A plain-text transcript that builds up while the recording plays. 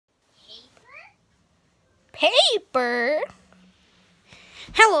Super.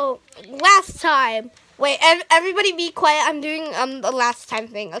 Hello. Last time. Wait, everybody be quiet. I'm doing the last time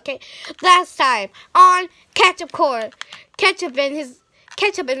thing. Okay. Last time on Ketchup Core, Ketchup and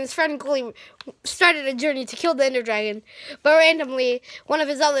his friend Gully started a journey to kill the Ender Dragon, but randomly one of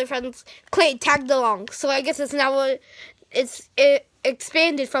his other friends, Clay, tagged along. So I guess it's now it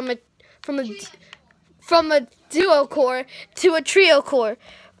expanded from a duo core to a trio core.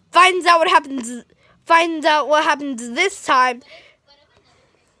 Finds out what happens this time.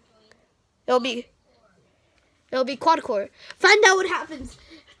 It'll be quad core. Find out what happens.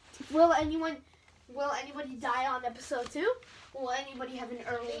 Will anybody die on episode 2? Will anybody have an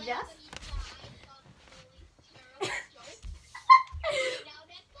early death?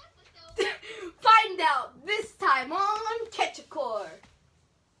 Find out this time on Ketchup Core.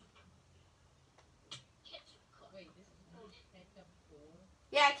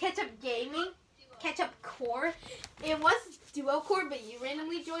 Yeah, Ketchup Gaming, Ketchup Core. It was Duo Core, but you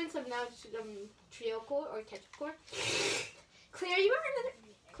randomly joined, so now it's Trio Core or Ketchup Core. Clay, are you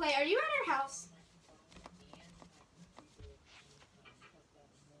at our house?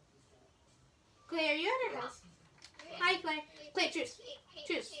 Clay, are you at our house? Hi, Clay. Clay, choose.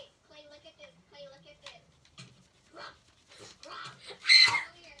 Choose. Clay, look at this. Clay, look at this.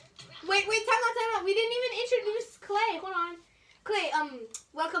 Wait, time out. We didn't even introduce Clay. Hold on. Clay,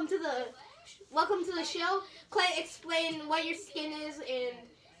 welcome to the show. Clay, explain what your skin is and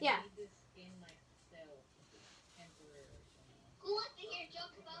yeah. Who wants to hear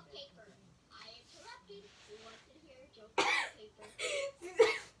jokes about paper? I interrupted. Who wants to hear jokes about paper?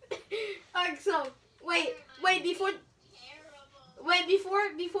 Alright, so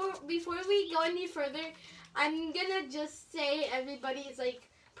before we go any further, I'm gonna just say everybody's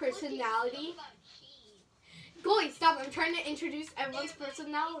personality. Goalie, stop! I'm trying to introduce everyone's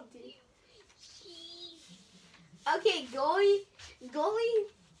personality. Okay, Goalie's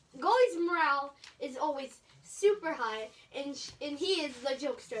morale is always super high, and he is the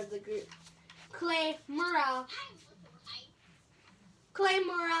jokester of the group. Clay morale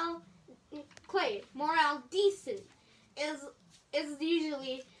decent is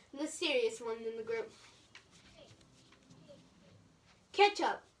usually the serious one in the group.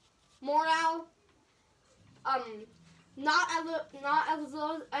 Ketchup morale not as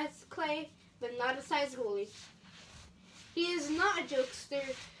low as Clay, but not as high as Goalie. He is not a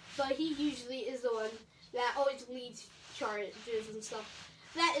jokester, but he usually is the one that always leads charges and stuff.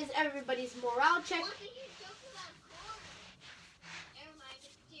 That is everybody's morale check. What did you joke about corn? Never mind,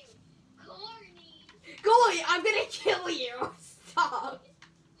 it's too corny. Goalie, I'm gonna kill you. Stop.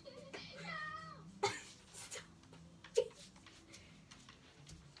 No. Stop.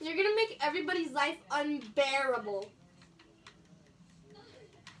 You're gonna make everybody's life unbearable.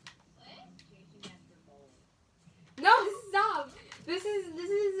 No, stop. This is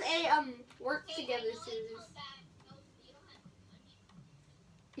a work together series.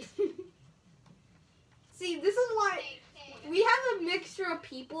 See, this is why we have a mixture of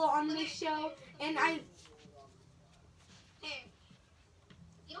people on this show, and Hey,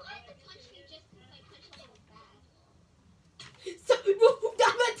 you don't have to punch me just because I punched you bad. so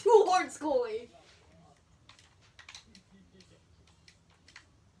I'm not too hard, Goalie.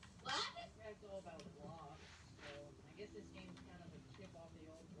 What? It's all about blocks, so I guess this game's kind of a chip off the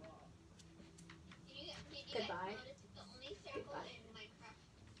old block. Did you Goodbye. guys notice the only circle Goodbye. in Minecraft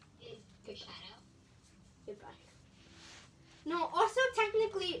is your shadow? Goodbye. No, also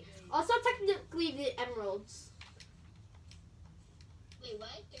technically the emeralds. Wait, what?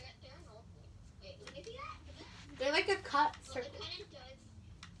 They're an old one. Wait, let me see that. They're like a cut Well, circle. it kind of does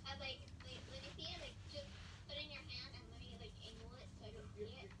have let me see it, just put it in your hand and let me angle it so I don't see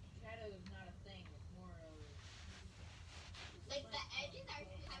it. Shadow is not a thing, it's more of... The edges have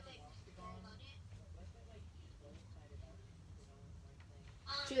stars on it. What's that double-sided octagon thing?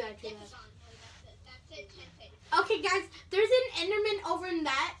 True that. Decagon. No, that's a 10-sided. Okay, guys, there's an Enderman over in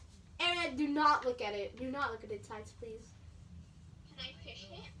that area. Do not look at it. Do not look at its size, please. Can I fish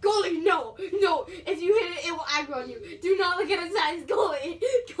it? Goalie, no. If you hit it, it will aggro on you. Do not look at its size, Goalie.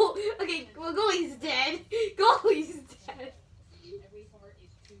 Okay, well, Goalie's dead. Goalie's dead. Every heart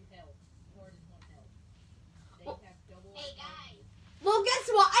is 2 health. Heart is 1 health. They Well- have double... Hey, guys. Well, guess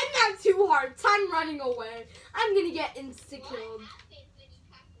what? I'm not too hard. I'm running away. I'm gonna get What insta-killed. happens when you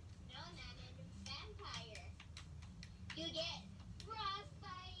crack the snow man and a vampire? You get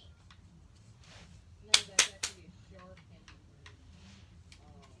frostbite. No, that's actually a shark and...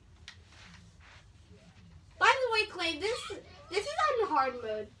 By the way, Clay, this is on hard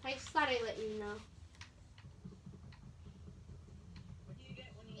mode. I just thought I'd let you know. What do you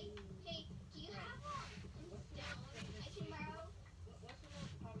get when you... Hey, do you have a stone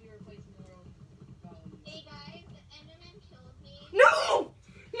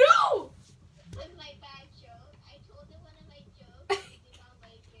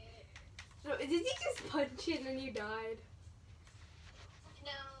Did you just punch it and you died?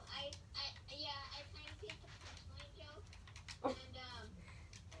 No, I tried to get the punchline joke, Oh. and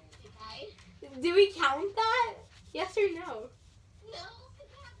it died. Do we count that? Yes or no? No,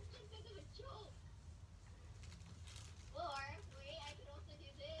 because that was just because of a joke. Or, wait, I could also do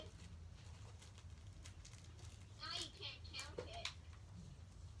this. Now you can't count it.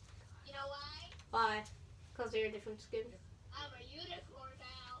 You know why? Why? Because they're a different skin. I'm a unicorn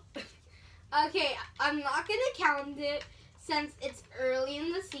now. Okay, I'm not gonna count it since it's early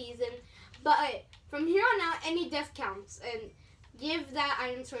in the season. But from here on out, any death counts, and give that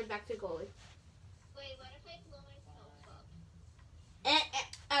iron sword back to goalie. Wait, what if I blow myself up?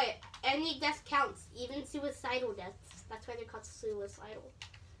 Any death counts, even suicidal deaths. That's why they're called suicidal.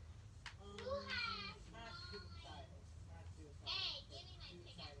 Who has Not suicidal. Not suicidal. Hey, give me my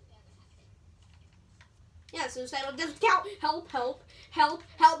pickaxe the other half. Yeah, suicidal doesn't count. Help, help, help,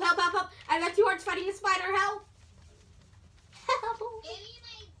 help, help, help, help. I got 2 hearts fighting a spider. Help. Help. Give me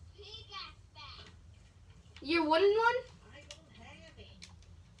my pickaxe back. Your wooden one? I don't have it.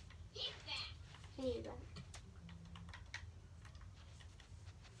 Pick back. I need that.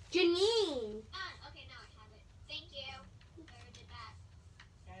 Janine. Okay, now I have it. Thank you. Whoever did that.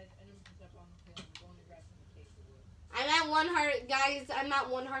 Guys, enemies up on the hill. I'm going to grab some paper wood. I'm at 1 heart, guys. I'm at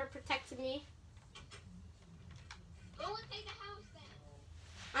 1 heart protecting me. Go inside the house then.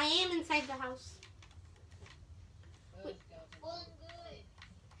 I am inside the house. Those skeletons. Well, I'm good.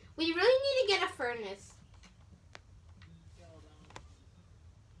 We really need to get a furnace. Skeleton.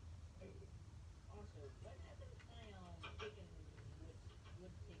 Also, what happened to my taking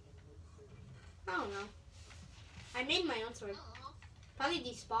wood sword? I don't know. I made my own sword. Aw. Probably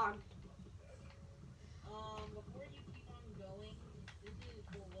despawned. Before you keep on going, this is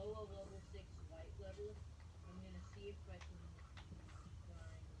below a level 6 white level. I'm gonna see if I can find my.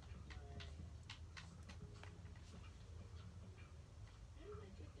 How did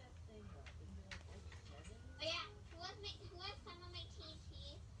I get that thing up? Is it like 07? Oh yeah, who has some of my TNT?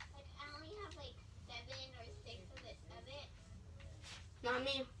 Like I only have like 7 or 6 of it. Not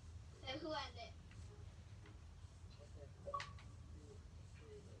me. So who has it?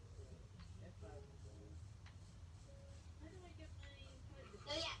 How do I get my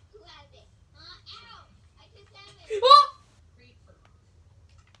Oh yeah, who has it? Ow! I took 7. Oh! creeper?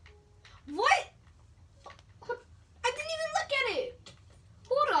 What? I didn't even look at it.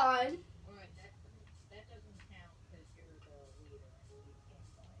 Hold on. Alright, that doesn't count because you're the leader and you can't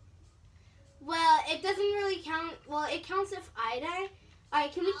die. Well, it doesn't really count. Well, it counts if I die.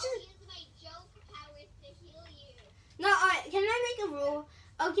 Alright, can we I'll just... use my joke powers to heal you. No, can I make a rule?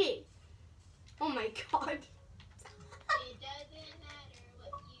 Okay. Oh my god. It doesn't matter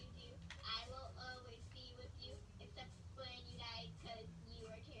what you do. I will always be with you, except when you die because you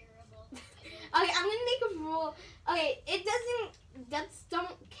are terrible. Okay, I'm gonna make a rule. Okay, it doesn't... Deaths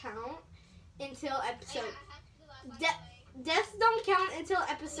don't count until episode... I have to do that, by De- the way. Deaths don't count until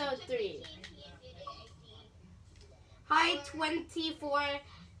episode Took my 3. TNT and did it, Hi, 24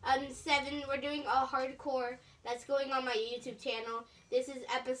 7. We're doing a hardcore that's going on my YouTube channel. This is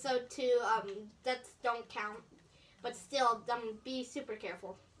episode 2. Deaths don't count. But still, be super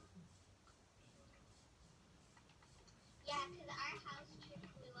careful. Yeah, because our house just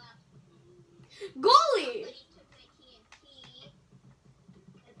blew up. Goalie! Somebody took my TNT.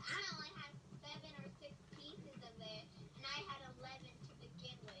 Because I only had 7 or 6 pieces of it, and I had 11 to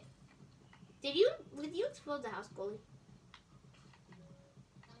begin with. Did you explode the house, goalie?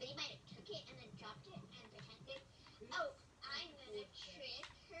 Somebody might have took it and then dropped it and pretended. Oh, I'm gonna trick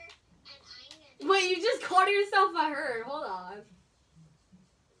her, and I'm gonna. Wait, you just called yourself a her. Hold on.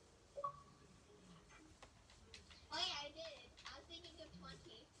 Oh yeah, I did. I was thinking of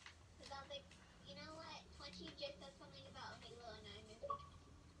 20. Because I was like, you know what? 20 just said something about Halo, and I'm gonna say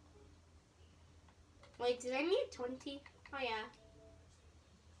 20. Wait, did I mean 20? Oh, yeah.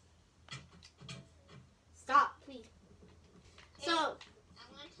 Stop, please. So, I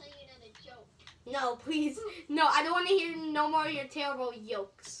want to tell you another joke. no, please. No, I don't want to hear no more of your terrible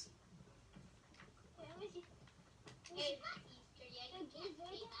yokes. Hey, it's not Easter yet. You can't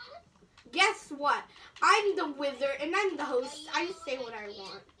say that. Guess what? I'm the wizard and I'm the host. I just say what I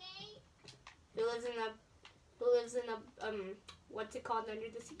want. Who lives in a what's it called, under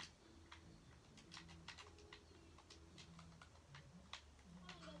the sea?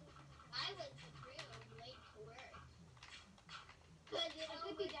 I was real late to work. Because it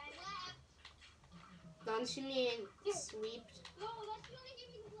always left. Don't you mean sweep? No, that's the only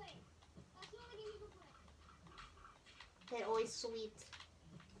game you can play. That's the only game you can play. It always sweet.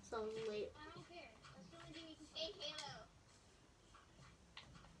 So late. I don't care. That's the only game you can play. Hey, Halo.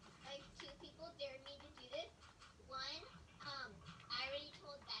 Like 2 people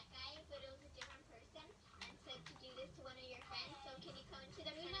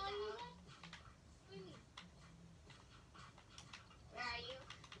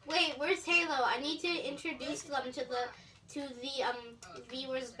Wait, where's Halo? I need to introduce them to the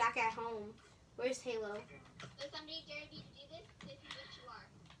viewers back at home. Where's Halo? If somebody dared you to do this, this is what you are.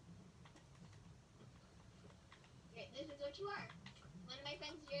 Okay, this is what you are. One of my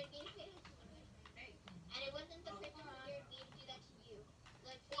friends dared me to say this to me. And it wasn't the person who dared me to do that to you.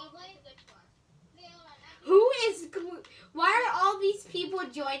 Let's say this is what you are. Who is? Why are all these people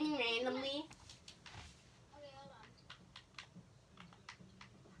joining randomly? Okay, hold on.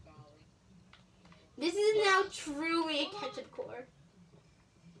 This is now truly a ketchup core.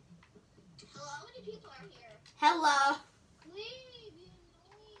 Hello, how many people are here? Hello. Leave, you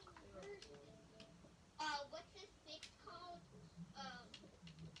annoying person. What's this stick called?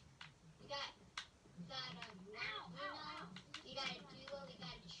 You got ow. You got a duo, you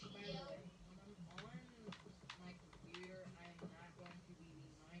got a trio. On my computer, I'm not going to be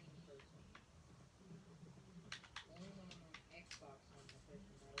the mining person. Only when I'm on Xbox, I'm the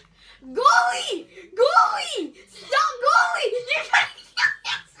person that'll. Goalie! Goalie! Stop, goalie! You're trying to kill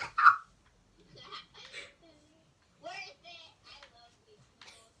yourself. Where is it? I love these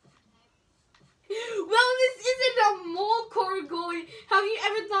people sometimes. Well, this isn't a mole core, goalie. Have you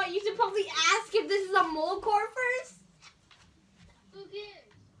ever thought you should probably ask if this is a mole core first? Who cares?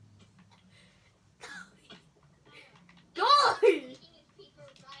 Goalie! Making his people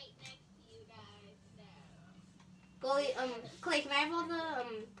right next to you guys. No. Goalie, Clay, can I have all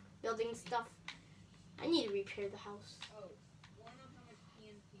the building stuff? I need to repair the house. Oh, wanna know how much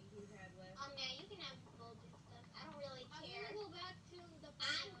TNT we had left? Yeah, you can have building stuff. I don't really care. I'm gonna go back to the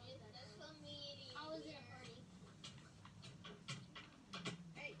I'm just a comedian. I was in a party.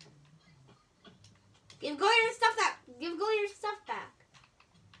 Hey, Give Goalie your stuff back. Give Goalie your stuff back.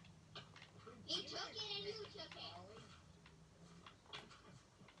 He took it and you took it.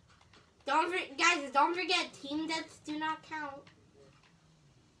 Don't forget, team deaths do not count.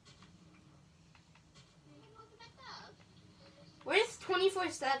 What's my stuff? Where's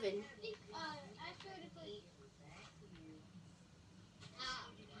 24/7? I showed it for you.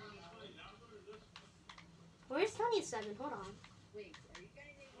 Where's 27? Hold on. wait, are you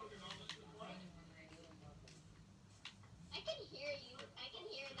guys able to mine on my little muffin? I can hear you. I can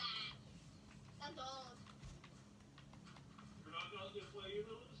hear that. Sounds old.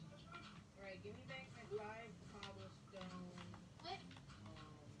 Alright, give me back my 5 cobblestone. What?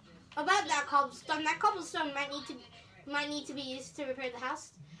 About that cobblestone. That cobblestone might need to be used to repair the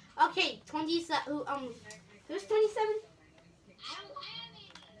house. Okay, 27. Who's 27? I don't have any.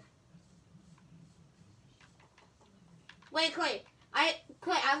 Wait, Clay. I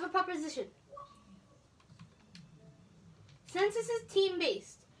have a proposition. Since this is team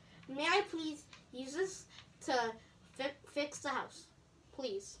based, may I please use this to fix the house,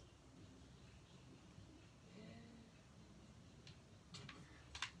 please?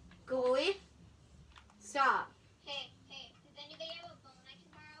 Goalie, stop. Hey, does anybody have a bone I can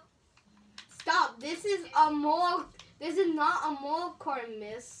borrow? Stop. This is a mole. This is not a mole core,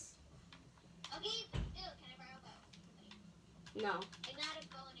 miss. Okay, but still, can I borrow a bow? No. Like not a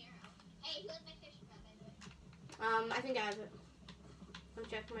bow and arrow. Hey, who has my fishing rod, by the way? I think I have it. Let me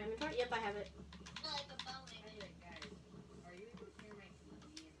check my inventory. Yep, I have it. No, like a bow and arrow. Anyway, guys, are you able to hear my TV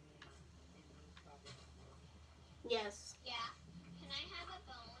and copy? Yes. Yeah. Can I have a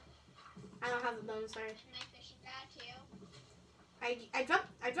bone I don't have the bone. Sorry. and my fishing rod too?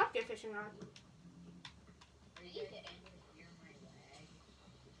 I dropped your fishing rod. Are You you guys didn't. able to hear my lag?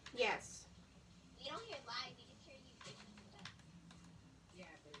 Yes. We don't hear live, we just hear you fishing stuff.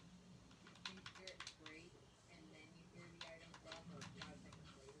 Yeah, but you hear it straight, and then you hear the item drop or 5 seconds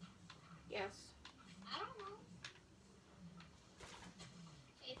later. Yes. I don't know.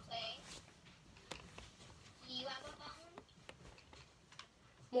 Hey, Clay. Do you have a bone?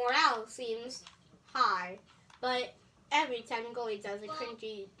 Morale seems high, but every time Goalie does a Well,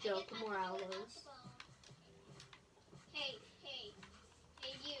 cringy I joke, guess morale that's lowers. the bone. Hey,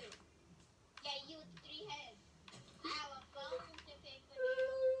 you. Yeah, you with 3 heads. I have a bone to pick with you.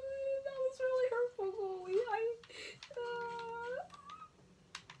 That was really hurtful, Goalie.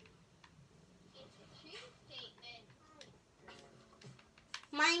 It's a true statement.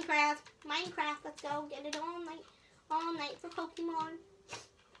 Minecraft. Let's go get it all night for Pokemon.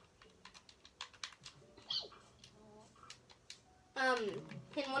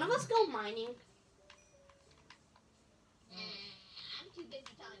 Can one of us go mining? I'm too busy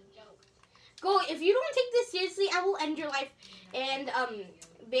telling jokes. Go. If you don't take this seriously, I will end your life and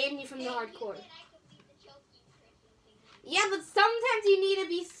ban you from the Hey, hardcore. You said I could beat the choking person thing. Yeah, but sometimes you need to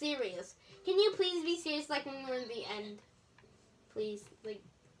be serious. Can you please be serious, like when we're in the end? Please, like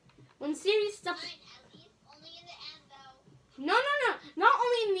when serious stuff. Fine, at least only in the end though. No, not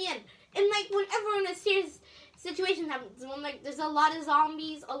only in the a lot of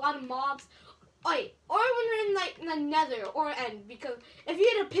zombies, a lot of mobs. Wait, or when we're in like the nether or end, because if you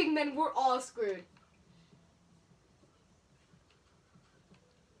hit a pigman, we're all screwed.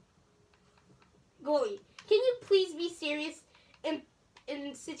 Goalie, can you please be serious in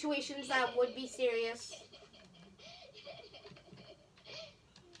situations that would be serious?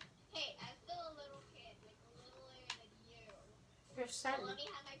 Hey, I'm still a little kid, like a littler than you. You're So 7. let me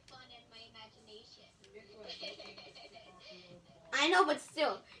have my fun and my imagination. I know, but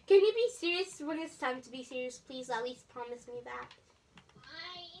still, can you be serious when it's time to be serious? Please, at least promise me that.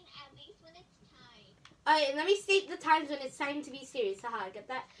 Fine, at least when it's time. Alright, let me state the times when it's time to be serious. Haha, get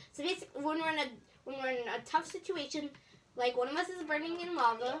that? So basically, when we're in a tough situation, like one of us is burning in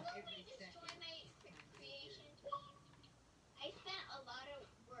lava. Don't let me destroy my creation, please. I spent a lot of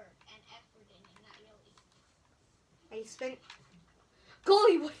work and effort in it, not really. I spent.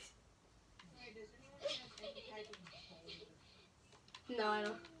 Goalie, what? Hey, does anyone have any type of cold? No, I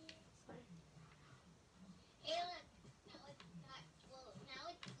don't. Sorry. Hey, look, now it's not. Well,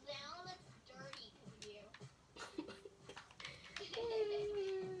 now it's dirty because of you.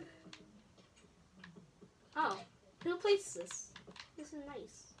 Oh, who placed this? This is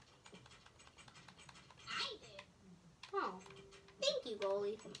nice. I did. Oh, thank you,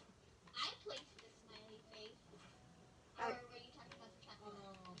 goalie. I placed the smiley face. Or were you talking about the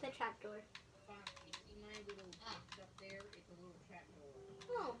trapdoor? The trapdoor. Fox, you see my little box up there? It's a little trapdoor.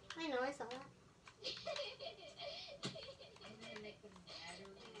 Oh, I know, I saw that. I'm gonna make them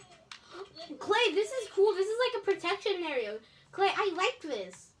battered. Clay, this is cool. This is like a protection area. Clay, I like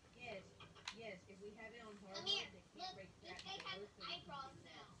this. Yes, yes. If we have it on hard Come here. mode, they Look, can't break this that guy has door. So eyebrows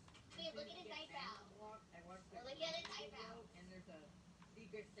now. Babe, look at his eyebrow. I watched Look at his eyebrow. and there's a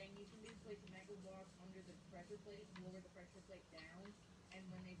secret thing you can do. Place a mega block under the pressure plate, lower the pressure plate down, and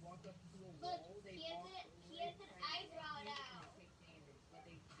when they walk up to a Look, wall, they he has walk over he has it, an try to eyebrow hit it, now. and they take damage, but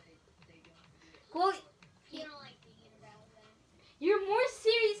they don't do it. Well, You don't like the unibrow then? you're more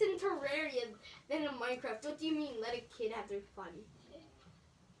serious in Terraria than in Minecraft. What do you mean? Let a kid have their fun. Yeah.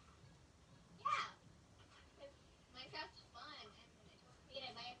 Because Minecraft's fun,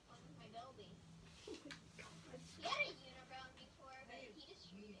 and I have fun with my building. He had a unibrow before, but he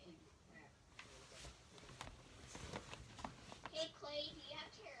destroyed it. Hey Clay, do you have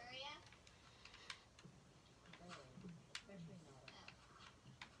Terraria? No, especially not.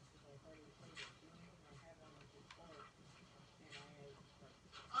 Because I've already played it. The only thing I have on is this art, and I have like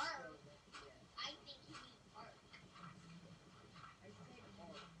Art. yeah. I think you need art. I said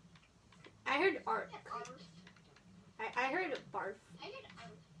art. I heard art. Art. I heard barf. I heard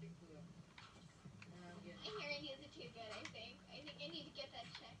art. Stick to it. My hearing isn't too good, I think. I think I need to get that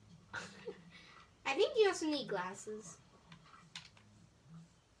checked. I think you also need glasses.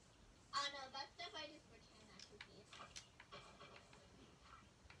 Oh no, that stuff I just pretend not to see.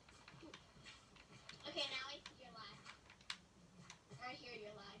 Okay, now I see your lie. Or I hear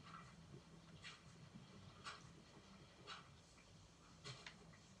your lie.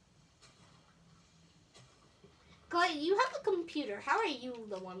 Clay, you have a computer. How are you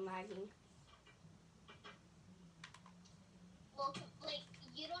the one lagging? Well, like,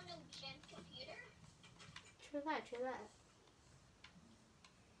 you don't know Jen's computer? True that, true that.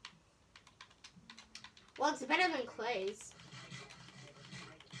 Well, it's better than Clay's.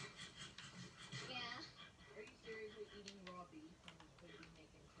 Yeah. Are you seriously eating raw beef when you could be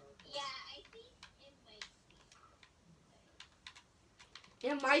making charcoal? Yeah, I think it might be.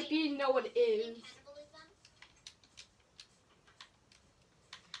 It might be, no it is. Cannibalism?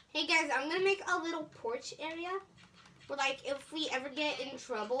 Hey guys, I'm gonna make a little porch area. Where, like, if we ever get in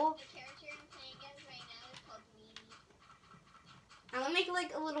trouble, The character I'm playing as right now is called Weenie. I'm gonna make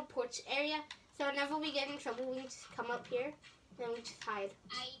like a little porch area. So whenever we get in trouble, we can just come up here and we just hide.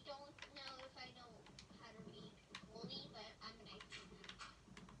 I don't know if I know how to read fully, but I'm an IT now.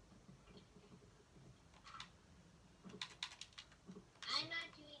 I'm not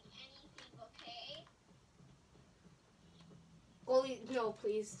doing anything, okay? Goalie, no,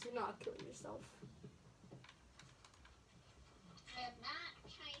 please do not kill yourself. I am not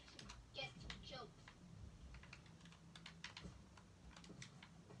trying to get some jokes.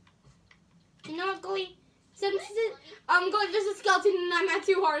 You know what, Goalie? Since Goalie, there's a skeleton and I'm at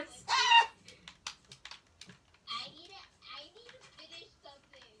 2 hearts. I need to finish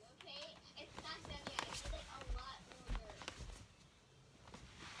something, okay? It's not done yet. I need like a lot longer.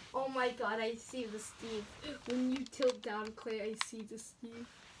 Oh my god, I see the Steve. When you tilt down, Clay, I see the Steve.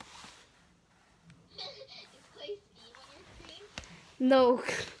 Is Clay Steve on your screen? No,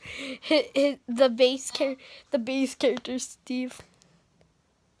 the base character, Steve.